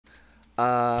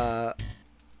Well,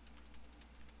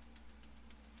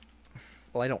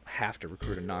 I don't have to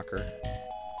recruit a knocker.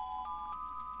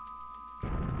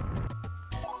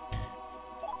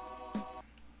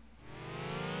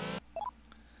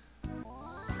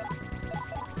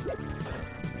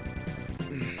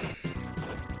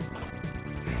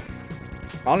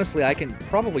 Honestly, I can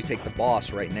probably take the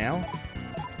boss right now.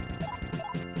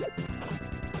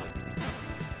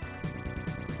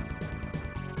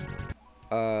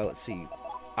 Let's see.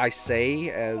 I say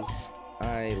as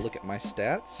I look at my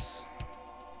stats.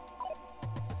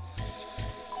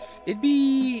 It'd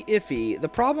be iffy. The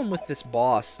problem with this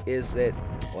boss is that,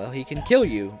 well, he can kill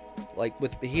you. Like,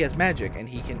 he has magic, and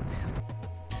he can...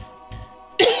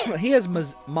 he has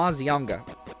Mazionga.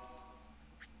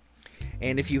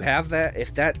 And if you have that,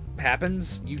 if that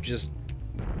happens, you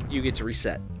get to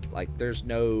reset. Like, there's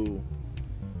no...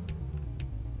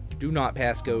 Do not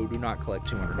pass go, do not collect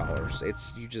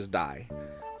 $200. You just die.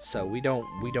 So we don't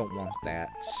want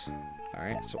that.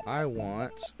 Alright, so I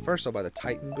want... First I'll buy the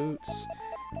Titan boots.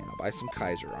 And I'll buy some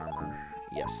Kaiser armor.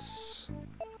 Yes.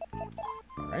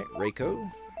 Alright,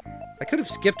 Reiko. I could have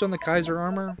skipped on the Kaiser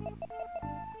armor.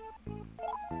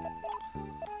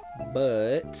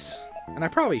 But... And I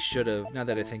probably should have, now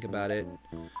that I think about it.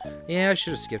 Yeah, I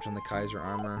should have skipped on the Kaiser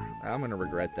armor. I'm going to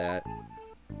regret that.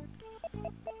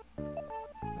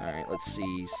 Alright, let's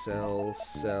see. Sell,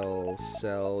 sell,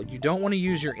 sell. You don't want to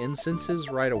use your incenses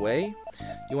right away.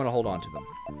 You want to hold on to them.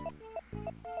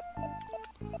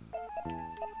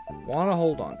 Want to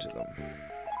hold on to them.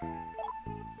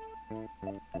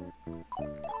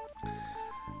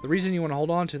 The reason you want to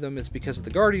hold on to them is because the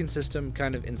Guardian system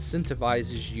kind of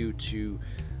incentivizes you to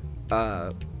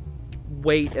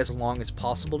wait as long as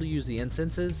possible to use the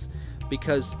incenses,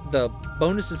 because the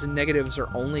bonuses and negatives are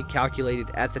only calculated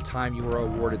at the time you were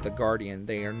awarded the Guardian.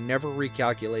 They are never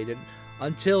recalculated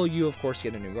until you, of course,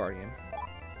 get a new Guardian.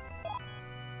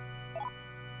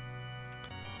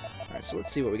 Alright, so let's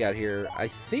see what we got here. I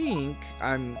think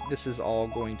this is all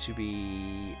going to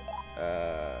be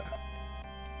an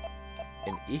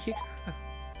Ihika?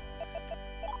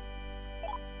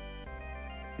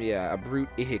 Yeah, a Brute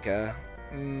Ihika.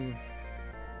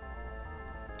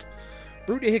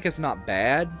 Brute Ihika's not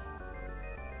bad.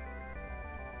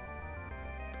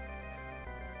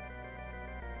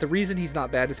 The reason he's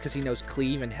not bad is because he knows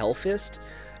Cleave and Hellfist,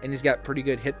 and he's got pretty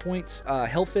good hit points.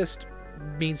 Hellfist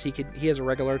means he has a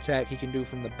regular attack he can do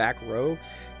from the back row.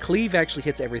 Cleave actually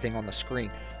hits everything on the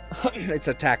screen. It's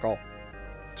a tackle.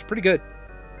 It's pretty good.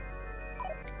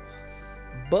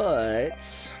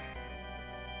 But...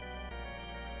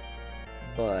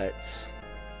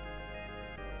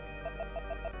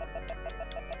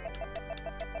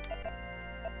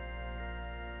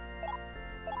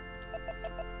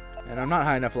 And I'm not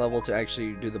high enough level to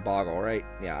actually do the Boggle, right?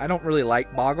 Yeah, I don't really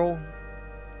like Boggle.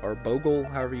 Or Bogle,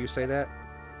 however you say that.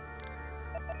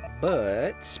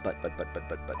 But...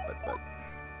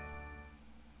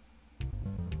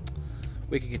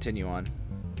 We can continue on.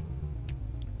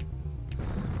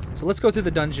 So let's go through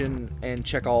the dungeon and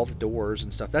check all the doors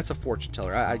and stuff. That's a fortune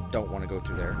teller. I don't want to go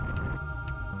through there.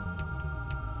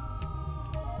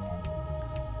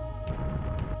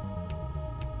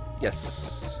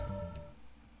 Yes.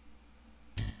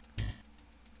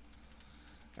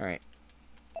 Alright.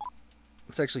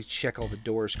 Let's actually check all the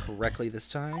doors correctly this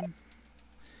time.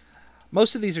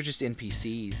 Most of these are just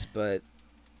NPCs, but...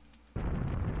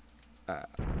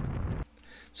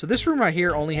 So this room right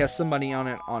here only has somebody on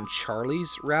it on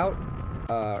Charlie's route.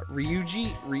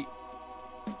 Ryuchi,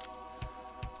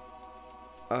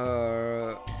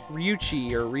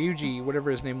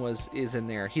 whatever his name was, is in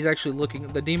there. He's actually looking...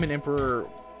 The Demon Emperor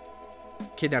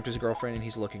kidnapped his girlfriend and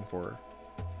he's looking for her.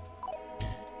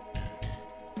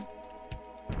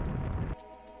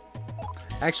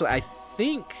 Actually, I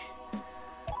think...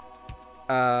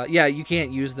 yeah, you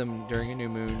can't use them during a new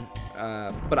moon.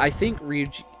 But I think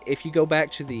Ryuchi... If you go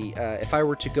back to the... if I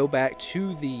were to go back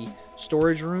to the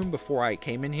storage room before I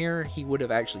came in here, he would have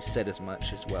actually said as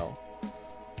much as well.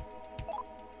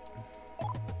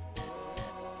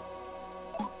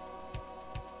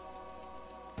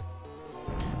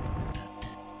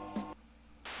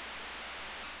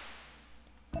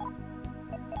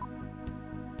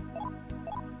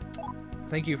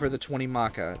 Thank you for the 20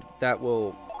 Maka. That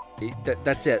will...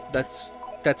 That's it.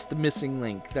 That's the missing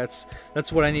link. That's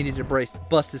what I needed to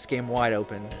bust this game wide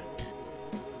open.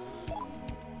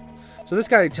 So this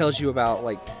guy tells you about,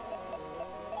 like,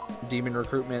 demon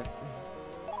recruitment.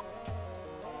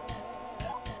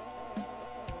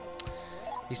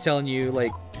 He's telling you,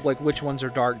 like which ones are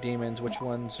dark demons, which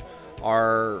ones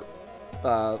are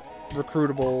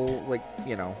recruitable, like,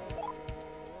 you know.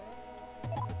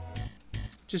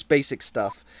 just basic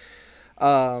stuff.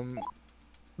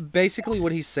 Basically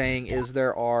what he's saying is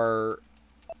there are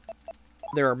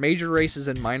major races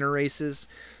and minor races.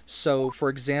 So, for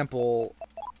example,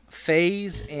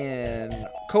 Phase and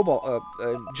Kobold,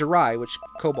 Jirai, which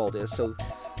Kobold is. So,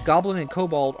 Goblin and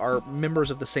Kobold are members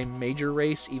of the same major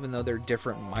race, even though they're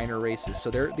different minor races.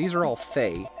 So, these are all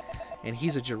Fae, and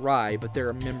he's a Jirai, but they're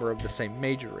a member of the same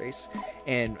major race.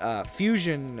 And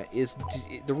Fusion is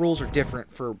the rules are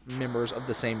different for members of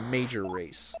the same major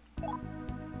race.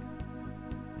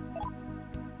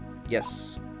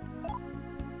 Yes.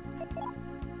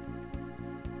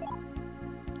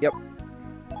 Yep.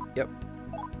 Yep.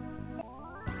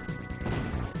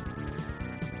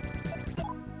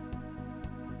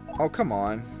 Oh, come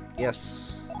on.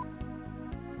 Yes.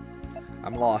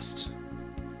 I'm lost.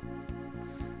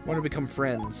 I want to become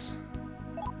friends.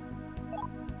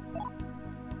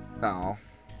 No.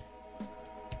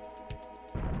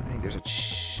 I think there's a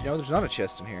no, there's not a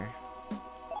chest in here.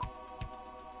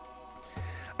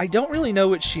 I don't really know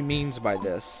what she means by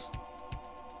this.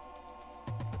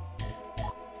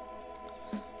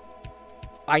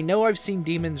 I know I've seen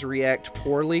demons react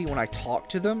poorly when I talk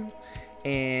to them,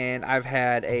 and I've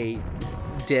had a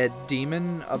dead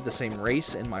demon of the same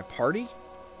race in my party.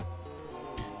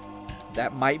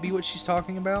 That might be what she's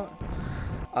talking about.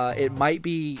 It might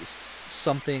be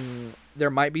something...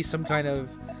 There might be some kind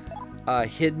of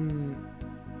hidden...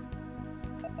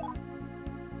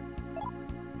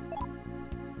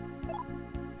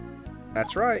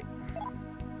 That's right.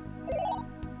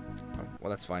 Oh, well,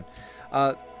 that's fine.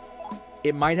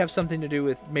 It might have something to do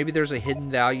with... Maybe there's a hidden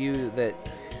value that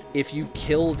if you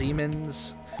kill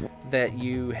demons that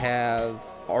you have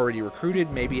already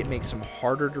recruited, maybe it makes them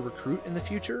harder to recruit in the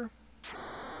future.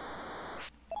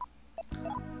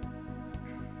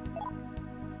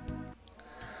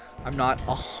 I'm not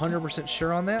 100%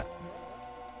 sure on that.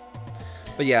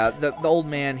 But yeah, the old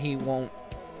man, he'll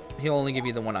only give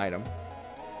you the one item.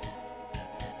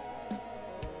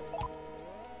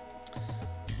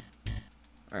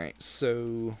 Alright,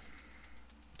 so...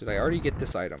 Did I already get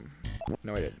this item?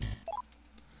 No, I didn't.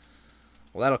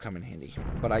 Well, that'll come in handy.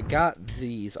 But I got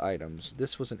these items.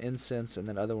 This was an incense, and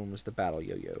then the other one was the battle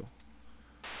yo-yo.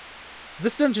 So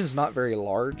this dungeon's not very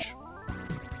large.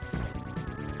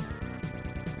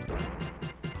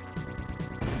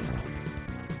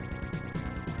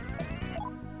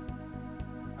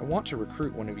 I want to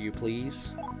recruit one of you,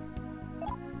 please.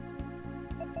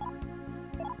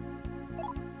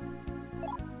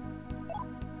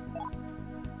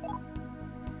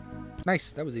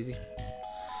 Nice, that was easy.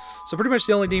 So pretty much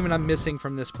the only demon I'm missing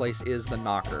from this place is the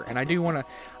knocker. And I do want to...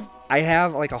 I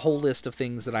have like a whole list of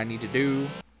things that I need to do.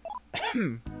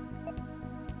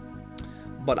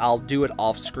 But I'll do it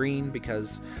off screen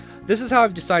because this is how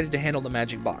I've decided to handle the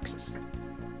magic boxes.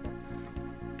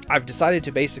 I've decided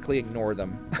to basically ignore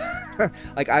them.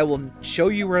 Like, I will show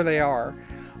you where they are,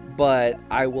 but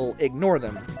I will ignore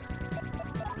them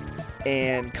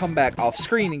and come back off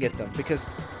screen and get them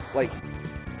because, like,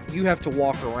 you have to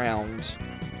walk around.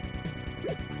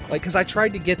 Like, because I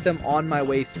tried to get them on my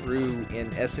way through in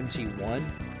SMT1,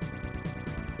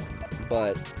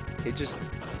 but it just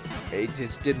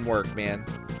didn't work, man.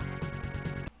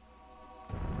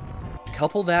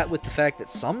 Couple that with the fact that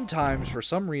sometimes, for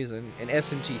some reason, in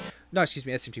SMT1,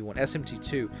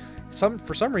 SMT2,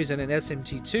 for some reason in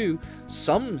SMT2,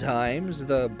 sometimes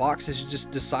the boxes just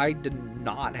decide to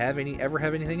not have ever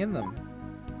have anything in them.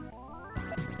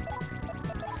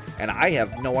 And I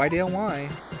have no idea why.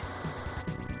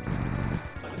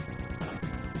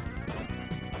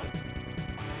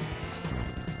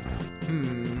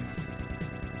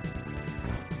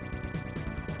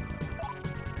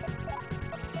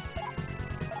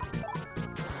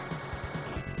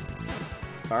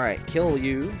 Alright, kill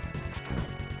you.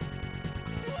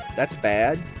 That's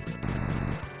bad.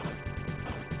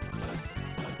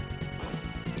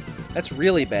 That's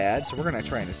really bad, so we're gonna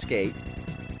try and escape.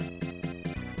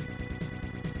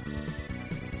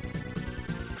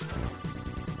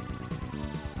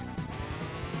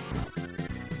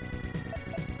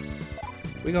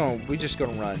 We just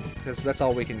gonna run, because that's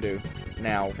all we can do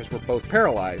now, because we're both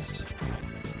paralyzed.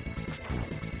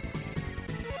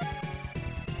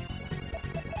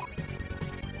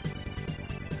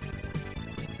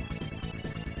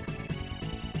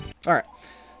 Alright,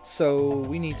 so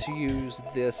we need to use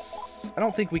this. I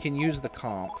don't think we can use the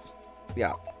comp.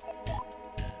 Yeah.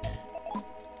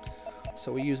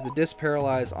 So we use the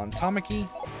Disparalyze on Tamaki.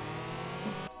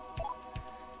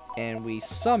 And we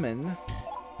summon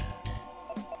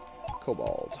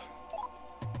Kobold.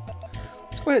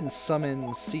 Let's go ahead and summon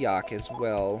Siak as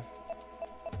well.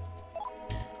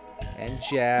 and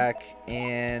Jack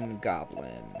and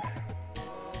Goblin.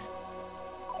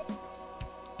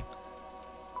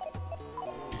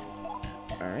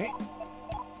 Alright.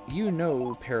 You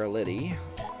know Paralytti.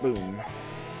 Boom.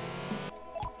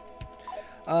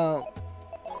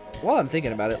 While I'm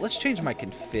thinking about it, let's change my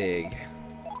config.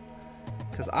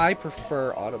 Because I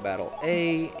prefer Auto Battle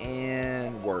A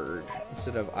and Word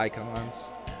instead of icons.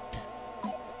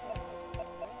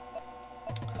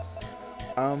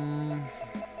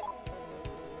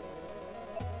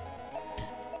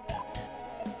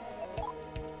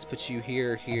 Let's put you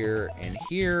here, here, and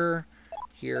here.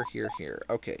 Here, here, here.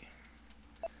 Okay.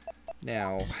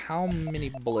 Now, how many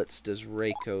bullets does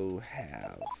Reiko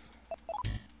have?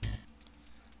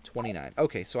 29.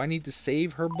 Okay, so I need to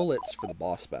save her bullets for the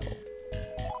boss battle.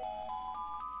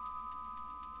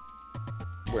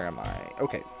 Where am I?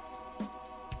 Okay.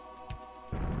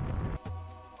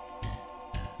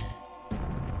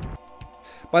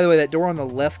 By the way, that door on the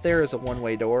left there is a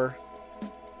one-way door.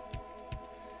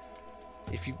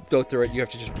 If you go through it, you have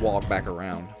to just walk back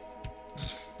around.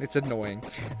 It's annoying.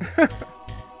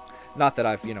 Not that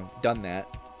I've, you know, done that.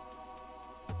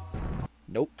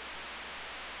 Nope.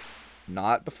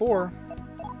 Not before.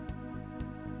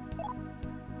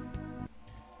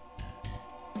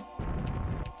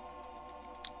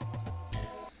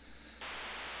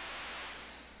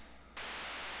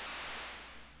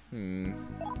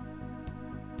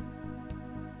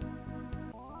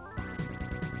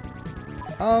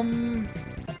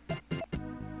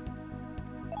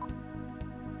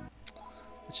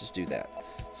 Let's just do that.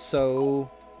 So,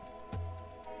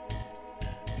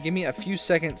 give me a few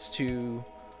seconds to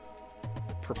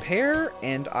prepare,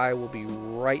 and I will be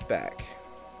right back.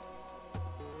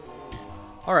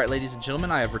 Alright, ladies and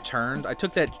gentlemen, I have returned. I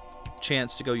took that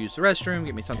chance to go use the restroom,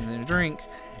 get me something to drink,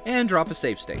 and drop a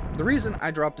save state. The reason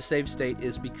I dropped a save state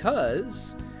is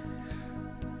because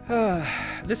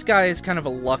this guy is kind of a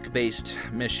luck-based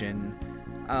mission.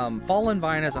 Fallen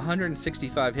Vine has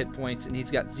 165 hit points, and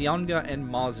he's got Mazionga and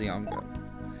Mazionga.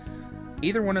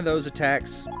 Either one of those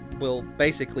attacks will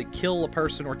basically kill a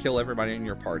person or kill everybody in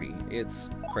your party.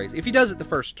 It's crazy. If he does it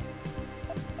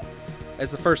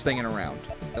as the first thing in a round.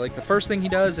 Like, the first thing he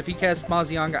does, if he casts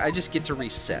Mazionga, I just get to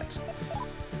reset.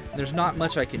 There's not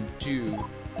much I can do.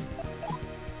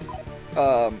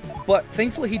 But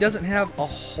thankfully he doesn't have a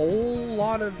whole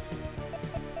lot of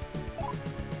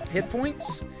hit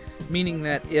points, meaning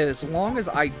that as long as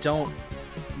I don't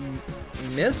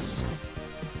miss,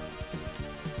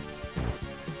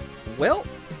 well,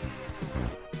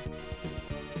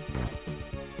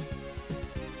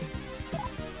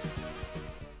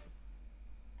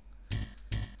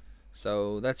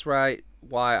 so that's right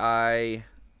why I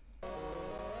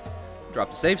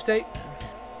dropped a save state.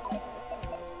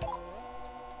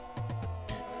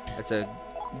 That's a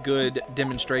good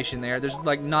demonstration there. There's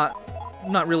like not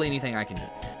really anything I can do.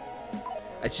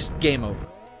 It's just game over.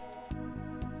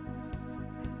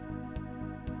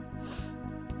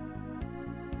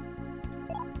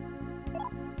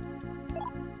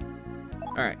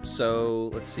 Alright, so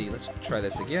let's see. Let's try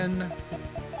this again.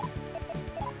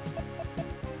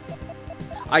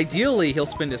 Ideally, he'll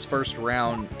spend his first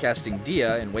round casting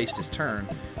Dia and waste his turn.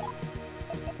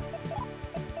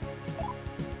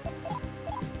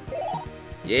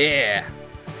 Yeah!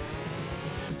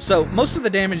 So, most of the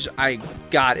damage I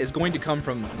got is going to come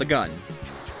from the gun,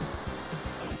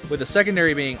 with the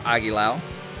secondary being Agilao.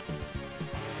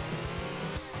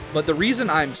 But the reason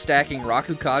I'm stacking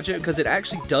Rakukaja, because it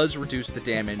actually does reduce the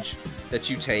damage that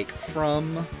you take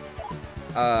from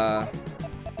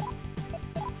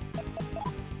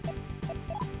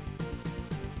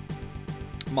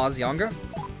Mazionga.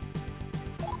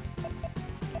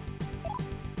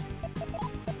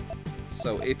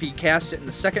 So if he casts it in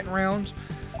the second round,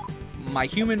 my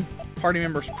human party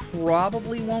members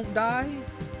probably won't die.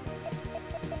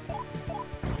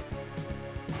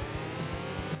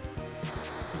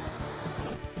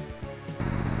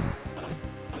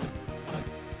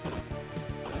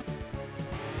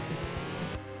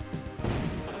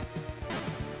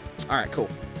 Alright, cool.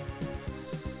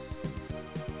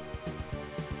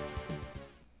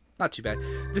 Not too bad.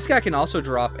 This guy can also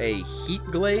drop a Heat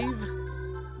Glaive,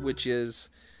 which is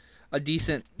a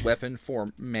decent weapon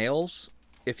for males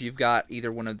if you've got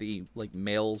either one of the like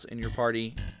males in your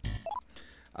party,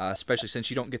 especially since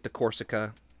you don't get the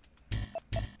Corsica.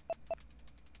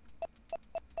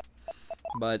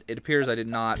 But it appears I did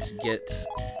not get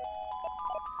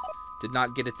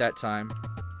it that time.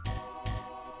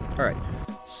 All right.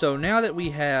 So now that we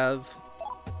have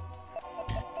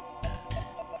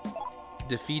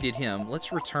defeated him,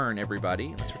 let's return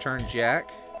everybody. Let's return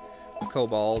Jack. the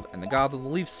kobold, and the goblin.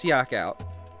 We'll leave Siak out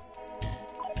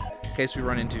in case we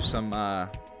run into some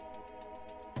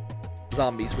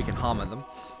zombies. We can Hama them.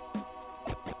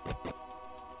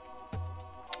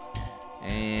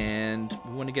 And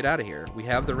we want to get out of here. We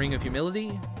have the Ring of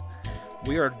Humility.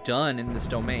 We are done in this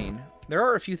domain. There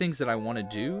are a few things that I want to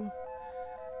do.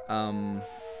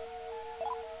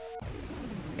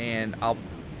 And I'm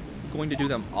going to do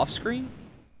them off screen.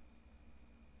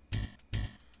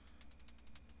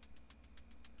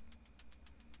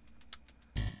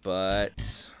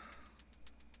 But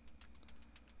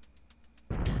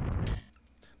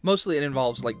mostly it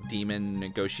involves like demon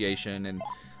negotiation, and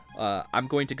I'm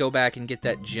going to go back and get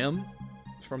that gem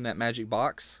from that magic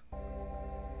box.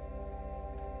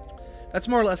 That's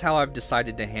more or less how I've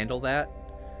decided to handle that.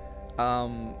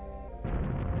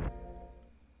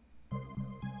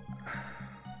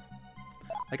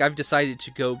 Like, I've decided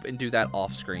to go and do that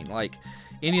off screen. Like,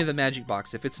 any of the magic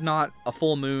box, if it's not a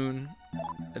full moon,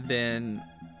 then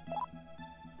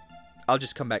I'll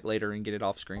just come back later and get it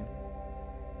off screen.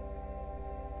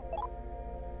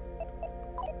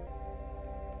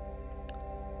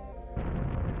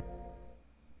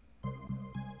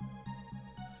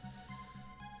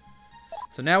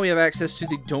 So now we have access to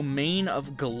the Domain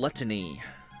of Gluttony.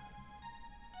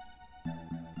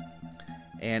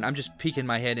 And I'm just peeking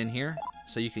my head in here,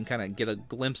 so you can kind of get a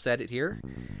glimpse at it here.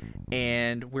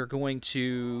 And we're going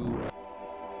to...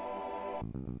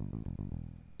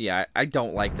 Yeah, I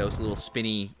don't like those little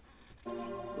spinny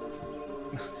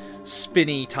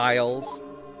tiles.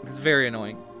 It's very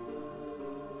annoying.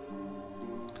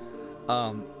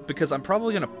 Because I'm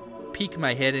probably going to peek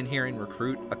my head in here and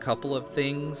recruit a couple of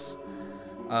things.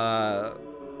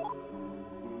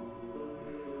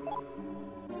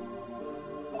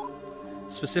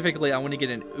 Specifically, I want to get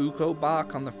an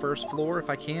Ukobak on the first floor if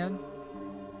I can.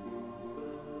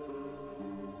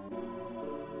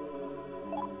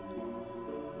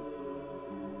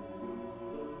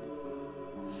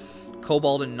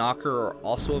 Kobold and Knocker are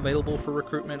also available for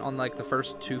recruitment on like the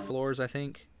first 2 floors, I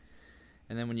think.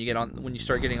 And then when you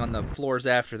start getting on the floors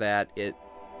after that, it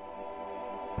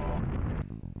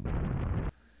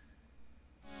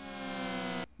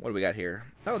what do we got here?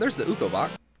 Oh, there's the Ukobak.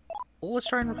 Well, let's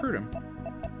try and recruit him.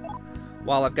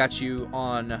 While I've got you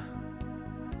on...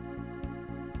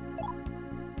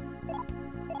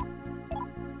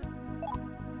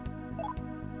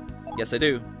 Yes, I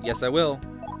do. Yes, I will.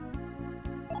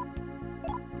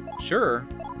 Sure.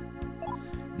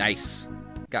 Nice.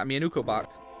 Got me an Ukobak.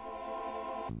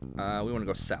 We want to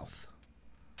go south.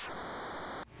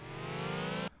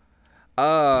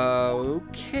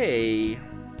 Okay.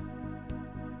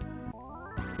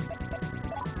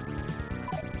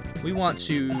 We want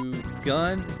to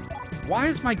gun. Why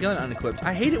is my gun unequipped?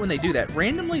 I hate it when they do that.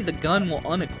 Randomly, the gun will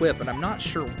unequip, and I'm not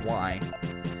sure why.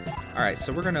 Alright,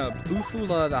 so we're going to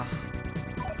Bufula the...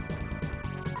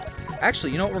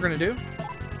 Actually, you know what we're going to do?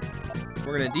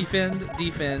 We're going to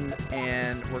defend,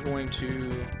 and we're going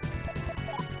to...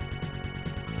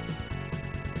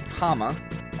 Hama.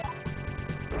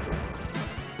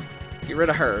 Get rid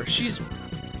of her. She's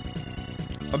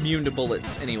immune to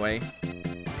bullets anyway.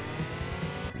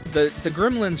 The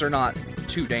gremlins are not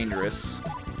too dangerous.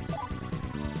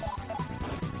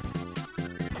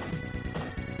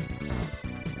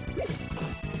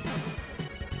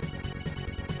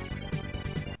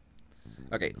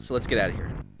 Okay, so let's get out of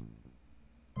here.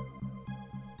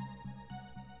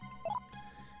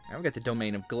 Now we got the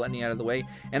Domain of Gluttony out of the way,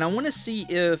 and I want to see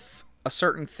if a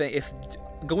certain thing, if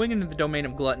going into the Domain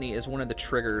of Gluttony is one of the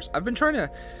triggers. I've been trying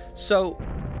to, so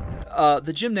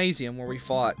the gymnasium where we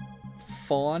fought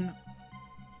Fawn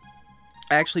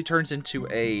actually turns into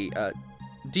a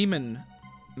demon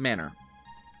manor,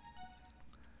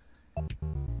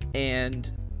 and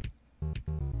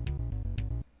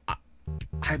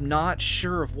I'm not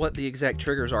sure of what the exact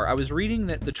triggers are. I was reading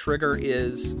that the trigger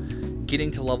is getting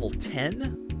to level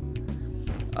 10,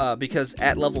 because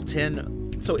at level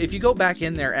 10, so if you go back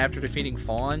in there after defeating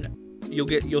Fawn,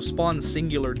 you'll spawn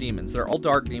singular demons. They're all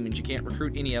dark demons. You can't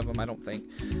recruit any of them, I don't think.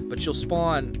 But you'll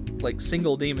spawn like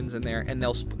single demons in there, and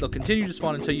they'll continue to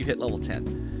spawn until you hit level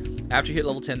 10. After you hit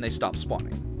level 10, they stop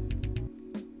spawning.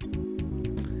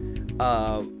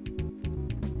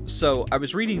 So I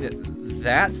was reading that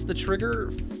that's the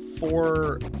trigger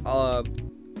for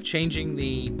changing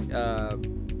the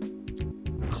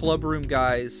club room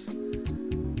guys.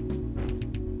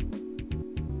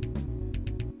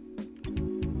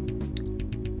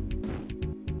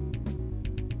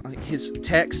 His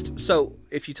text. So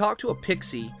if you talk to a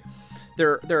pixie,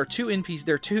 there are two NPCs.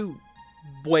 There are 2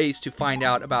 ways to find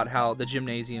out about how the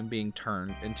gymnasium being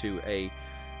turned into a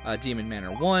Demon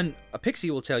Manor. One, a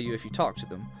pixie will tell you if you talk to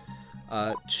them.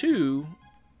 Two,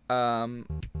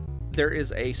 there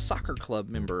is a soccer club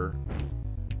member,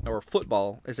 or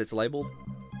football as it's labeled,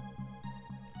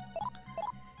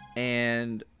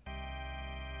 and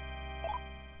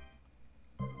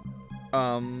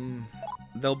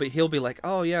he'll be like,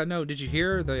 oh yeah, no, did you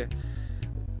hear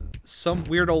some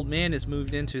weird old man has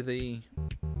moved into the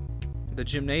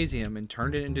gymnasium and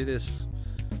turned it into this.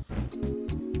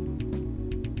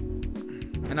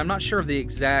 And I'm not sure of the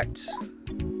exact...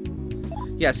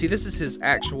 Yeah, see, this is his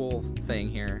actual thing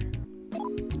here.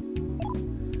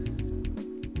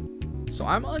 So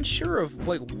I'm unsure of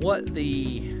like what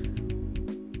the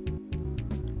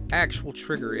actual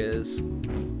trigger is.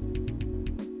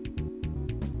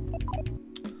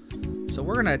 So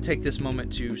we're gonna take this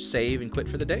moment to save and quit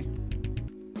for the day.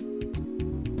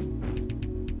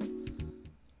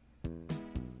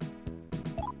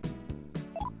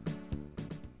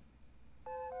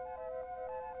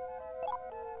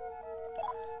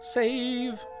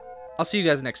 Save. I'll see you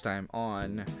guys next time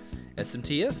on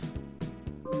SMTF.